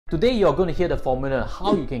Today you're going to hear the formula on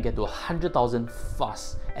how you can get to 100,000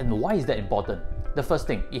 fast, and why is that important. The first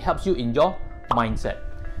thing, it helps you in your mindset.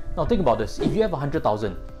 Now think about this, if you have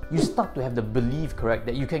 100,000, you start to have the belief, correct,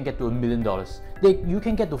 that you can get to $1 million, that you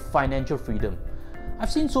can get to financial freedom.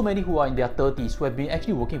 I've seen so many who are in their 30s who have been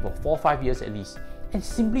actually working for 4 or 5 years at least and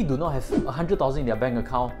simply do not have 100,000 in their bank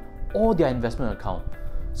account or their investment account.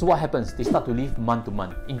 So what happens? They start to live month to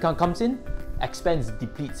month. Income comes in, expense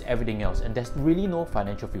depletes everything else, and there's really no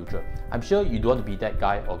financial future. I'm sure you don't want to be that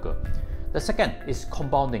guy or girl. The second is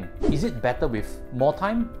compounding. Is it better with more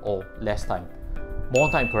time or less time? More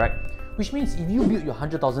time, correct? Which means if you build your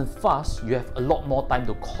 100,000 fast, you have a lot more time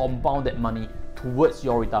to compound that money towards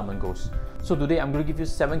your retirement goals. So today I'm going to give you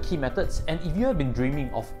 7 key methods, and if you have been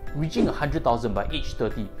dreaming of reaching 100,000 by age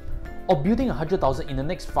 30 or building 100,000 in the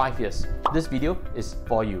next 5 years, this video is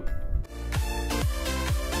for you.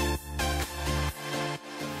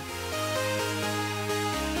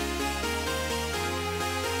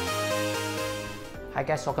 Hi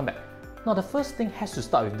guys, welcome back. Now the first thing has to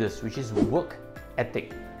start with this, which is work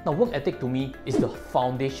ethic. Now work ethic to me is the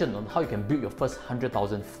foundation on how you can build your first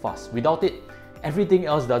 100,000 fast. Without it, everything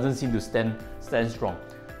else doesn't seem to stand strong.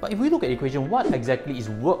 But if we look at the equation, what exactly is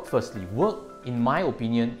work firstly? Work, in my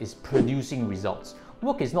opinion, is producing results.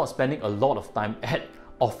 Work is not spending a lot of time at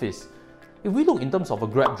office. If we look in terms of a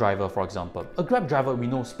Grab driver, for example, a Grab driver we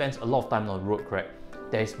know spends a lot of time on the road, correct?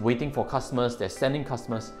 There's waiting for customers, there's sending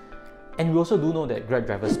customers, and we also do know that Grab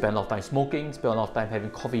drivers spend a lot of time smoking, spend a lot of time having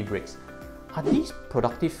coffee breaks. Are these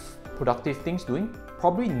productive things doing?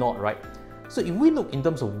 Probably not, right? So if we look in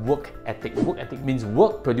terms of work ethic means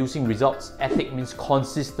work producing results, ethic means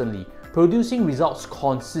consistently, producing results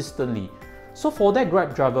consistently. So for that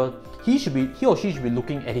Grab driver, he or she should be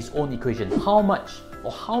looking at his own equation. How much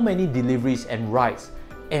or how many deliveries and rides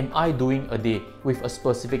am I doing a day with a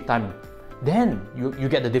specific time? Then you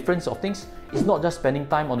get the difference of things. It's not just spending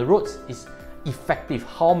time on the roads, it's effective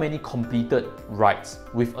how many completed rides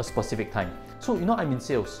with a specific time. So you know, I'm in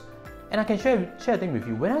sales and I can share a thing with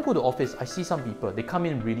you. When I go to office, I see some people, they come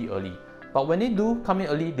in really early, but when they do come in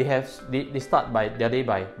early, they start their day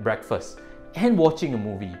by breakfast and watching a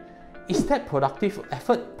movie. Is that productive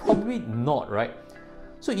effort? Probably not, right?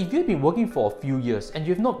 So if you've been working for a few years and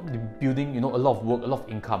you've not been building a lot of work, a lot of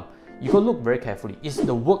income, you gotta look very carefully. Is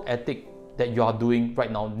the work ethic that you are doing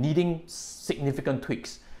right now needing significant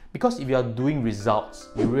tweaks? Because if you are doing results,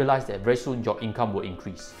 you realize that very soon your income will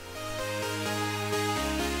increase.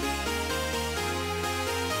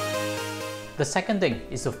 The second thing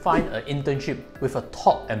is to find an internship with a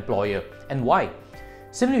top employer. And why?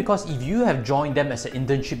 Simply because if you have joined them as an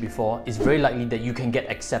internship before, it's very likely that you can get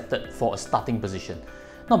accepted for a starting position.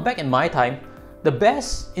 Now back in my time, the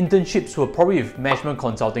best internships were probably with management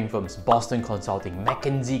consulting firms, Boston Consulting,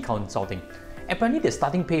 McKinsey Consulting. Apparently the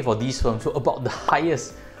starting pay for these firms were about the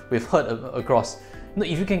highest we've heard across.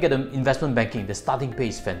 If you can get an investment banking, the starting pay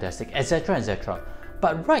is fantastic, etc, etc.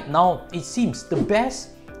 But right now, it seems the best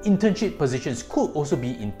internship positions could also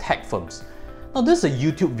be in tech firms. Now this is a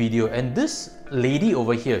YouTube video, and this lady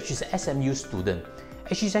over here, she's an SMU student,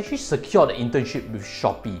 and she's actually secured an internship with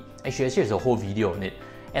Shopee, and she actually has a whole video on it.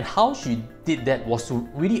 And how she did that was to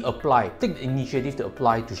really take the initiative to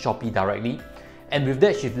apply to Shopee directly, and with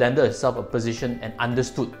that she landed herself a position and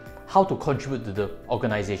understood how to contribute to the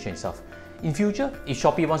organization itself. In future, if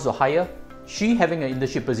Shopee wants to hire, she having an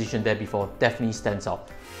internship position there before definitely stands out.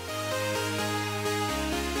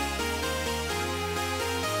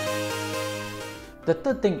 The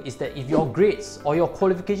third thing is that if your grades or your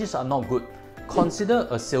qualifications are not good, consider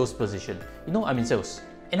a sales position. I'm in sales,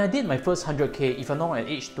 and I did my first 100k if I'm not at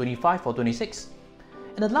age 25 or 26.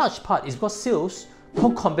 And a large part is because sales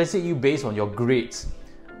don't compensate you based on your grades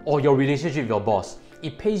or your relationship with your boss.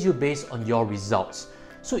 It pays you based on your results.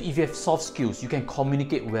 So if you have soft skills, you can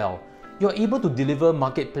communicate well, you're able to deliver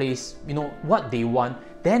marketplace, what they want,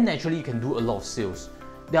 then naturally you can do a lot of sales.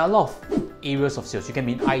 There are a lot of areas of sales. You can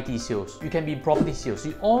be in IT sales, you can be in property sales,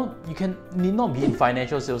 you need not be in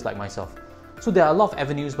financial sales like myself. So there are a lot of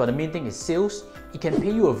avenues, but the main thing is sales. It can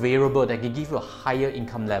pay you a variable that can give you a higher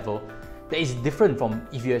income level that is different from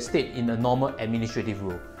if you stayed in a normal administrative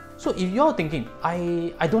role. So if you're thinking,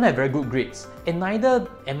 I don't have very good grades and neither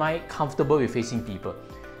am I comfortable with facing people,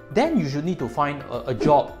 then you should need to find a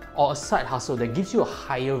job or a side hustle that gives you a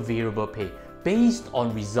higher variable pay based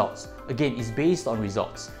on results. Again, it's based on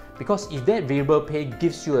results, because if that variable pay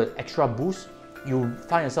gives you an extra boost, you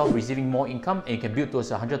find yourself receiving more income and you can build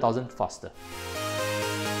towards 100,000 faster.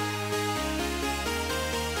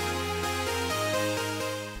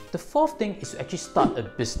 The fourth thing is to actually start a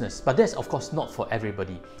business, but that's of course not for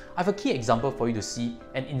everybody. I have a key example for you to see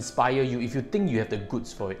and inspire you if you think you have the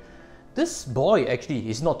goods for it. This boy actually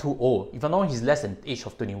is not too old. If I'm not wrong, he's less than the age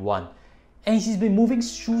of 21. And he's been moving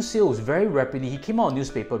shoe sales very rapidly. He came out on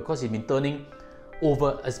newspaper because he's been turning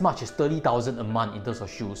over as much as 30,000 a month in terms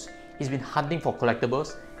of shoes. He's been hunting for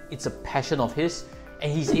collectibles. It's a passion of his,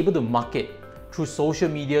 and he's able to market through social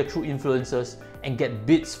media, through influencers, and get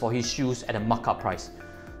bids for his shoes at a markup price.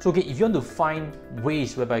 So okay, if you want to find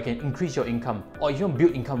ways whereby you can increase your income, or if you want to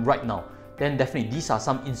build income right now, then definitely these are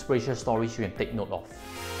some inspirational stories you can take note of.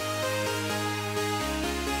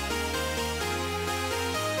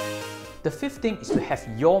 The fifth thing is to have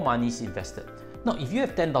your monies invested. Now, if you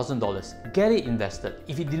have $10,000, get it invested.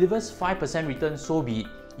 If it delivers 5% return, so be it.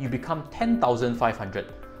 You become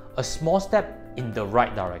 10,500. A small step in the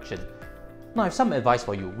right direction. Now, I have some advice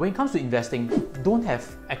for you. When it comes to investing, don't have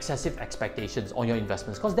excessive expectations on your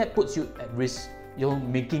investments because that puts you at risk,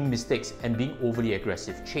 making mistakes and being overly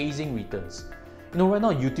aggressive, chasing returns. Right now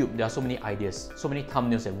on YouTube, there are so many ideas, so many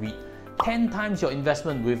thumbnails that read 10 times your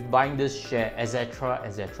investment with buying this share, etc.,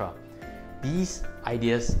 etc. These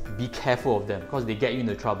ideas, be careful of them because they get you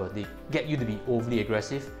into trouble. They get you to be overly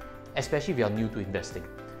aggressive, especially if you are new to investing.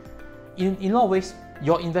 In a lot of ways,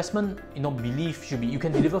 your investment belief should be you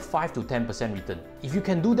can deliver 5 to 10% return. If you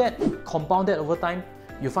can do that, compound that over time,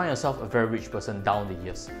 you'll find yourself a very rich person down the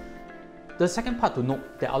years. The second part to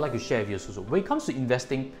note that I'd like to share with you is also, when it comes to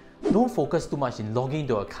investing, don't focus too much in logging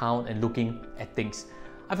into your account and looking at things.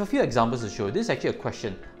 I have a few examples to show you. This is actually a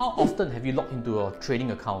question. How often have you logged into your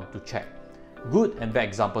trading account to check? Good and bad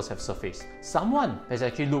examples have surfaced. Someone has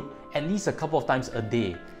actually looked at least a couple of times a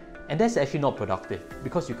day, and that's actually not productive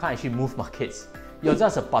because you can't actually move markets. You're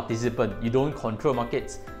just a participant, you don't control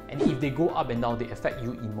markets, and if they go up and down, they affect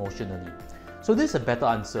you emotionally. So this is a better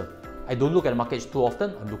answer. I don't look at the markets too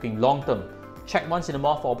often, I'm looking long term. Check once in a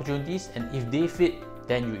while for opportunities, and if they fit,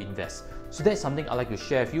 then you invest. So that's something I'd like to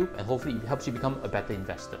share with you, and hopefully it helps you become a better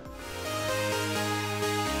investor.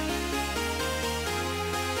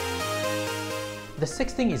 The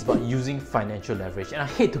sixth thing is about using financial leverage, and I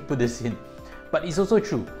hate to put this in, but it's also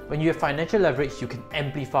true. When you have financial leverage, you can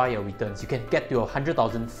amplify your returns. You can get to your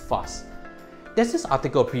 100,000 fast. There's this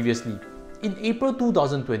article previously, in April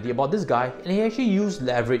 2020, about this guy, and he actually used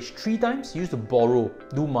leverage 3 times. He used to borrow,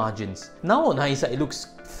 do margins. Now on hindsight, it looks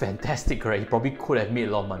fantastic, right? He probably could have made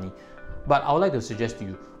a lot of money. But I would like to suggest to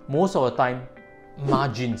you, most of the time,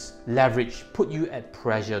 margins, leverage, put you at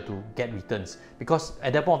pressure to get returns because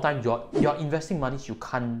at that point of time, you're investing money you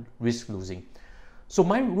can't risk losing. So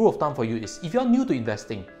my rule of thumb for you is, if you're new to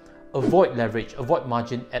investing, avoid leverage, avoid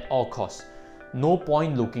margin at all costs. No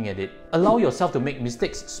point looking at it. Allow yourself to make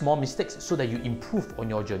mistakes, small mistakes, so that you improve on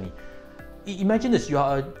your journey. Imagine this, you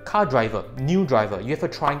are a car driver, new driver, you have a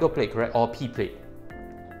triangle plate, correct, or a P plate.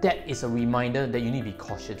 That is a reminder that you need to be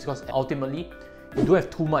cautious because ultimately, you don't have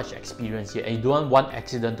too much experience here and you don't want one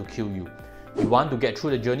accident to kill you. You want to get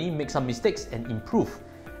through the journey, make some mistakes and improve.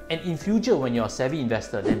 And in future, when you're a savvy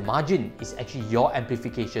investor, then margin is actually your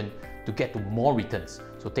amplification to get to more returns.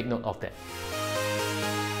 So take note of that.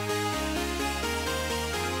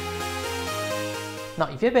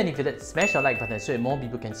 Now, if you have benefited, smash the like button so that more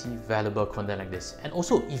people can see valuable content like this. And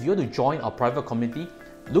also, if you want to join our private community,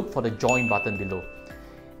 look for the join button below.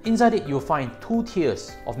 Inside it, you'll find 2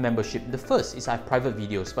 tiers of membership. The first is I have private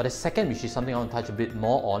videos, but the second, which is something I want to touch a bit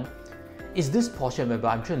more on, is this portion where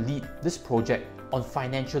I'm trying to lead this project on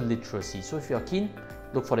financial literacy. So if you're keen,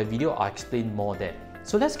 look for the video, I'll explain more there.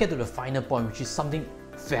 So let's get to the final point, which is something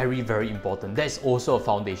very, very important. That's also a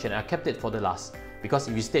foundation. I kept it for the last because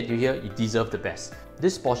if you stayed till here, you deserve the best.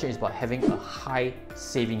 This portion is about having a high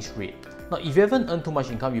savings rate. Now, if you haven't earned too much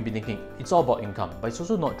income, you'll be thinking, it's all about income, but it's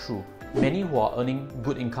also not true. Many who are earning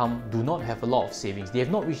good income do not have a lot of savings. They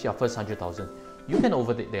have not reached their first 100,000. You can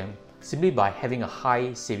overtake them simply by having a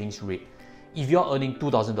high savings rate. If you're earning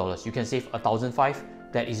 $2,000, you can save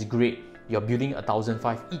 $1,500. That is great. You're building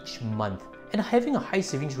 $1,500 each month. And having a high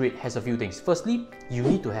savings rate has a few things. Firstly, you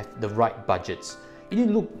need to have the right budgets. You need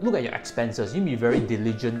to look at your expenses. You need to be very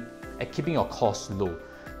diligent at keeping your costs low.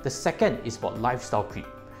 The second is about lifestyle creep.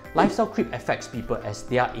 Lifestyle creep affects people as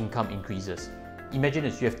their income increases. Imagine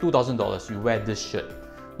this, you have $2,000, you wear this shirt.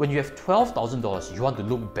 When you have $12,000, you want to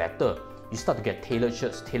look better. You start to get tailored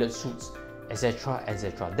shirts, tailored suits, etc.,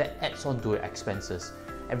 etc. That adds on to your expenses.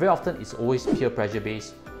 And very often, it's always peer pressure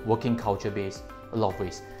based, working culture based, a lot of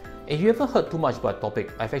ways. If you haven't heard too much about the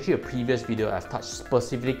topic, I've actually a previous video I've touched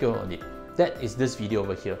specifically on it. That is this video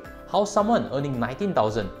over here. How someone earning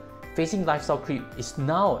 19,000 facing lifestyle creep is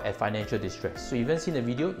now at financial distress. So if you haven't seen the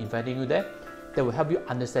video, inviting you there. that will help you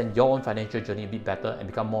understand your own financial journey a bit better and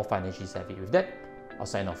become more financially savvy. With that, I'll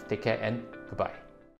sign off. Take care and goodbye.